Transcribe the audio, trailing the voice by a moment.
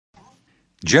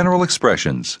General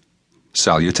expressions.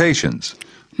 Salutations.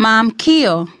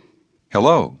 Maamkio.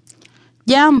 Hello.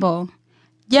 Jambo.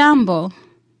 Jambo.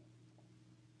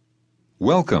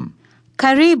 Welcome.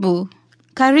 Karibu.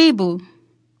 Karibu.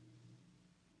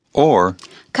 Or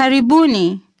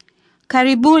Karibuni.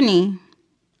 Karibuni.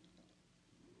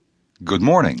 good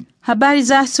morning. Habari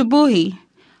za asubuhi.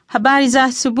 Habari za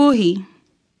asubuhi.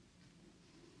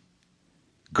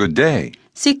 Good day.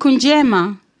 Siku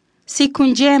njema. Siku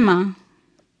njema.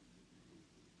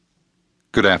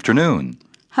 Good afternoon.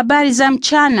 Habari za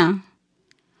mchana.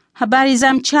 Habari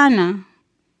za mchana.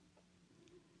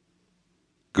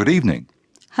 Good evening.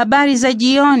 Habari za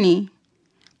jioni.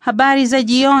 Habari za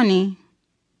jioni.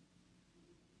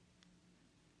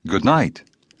 Good night.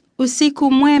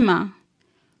 Usiku mwema.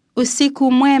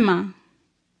 Usiku mwema.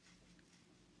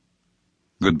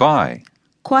 Goodbye.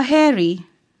 Kwaheri.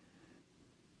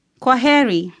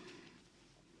 Kwaheri.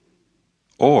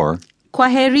 Or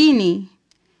Kwaherini.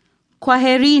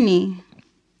 Kwaherini.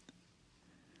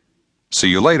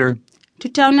 see you later.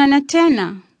 Tutaonana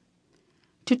tena.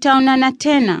 Tutaonana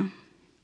tena.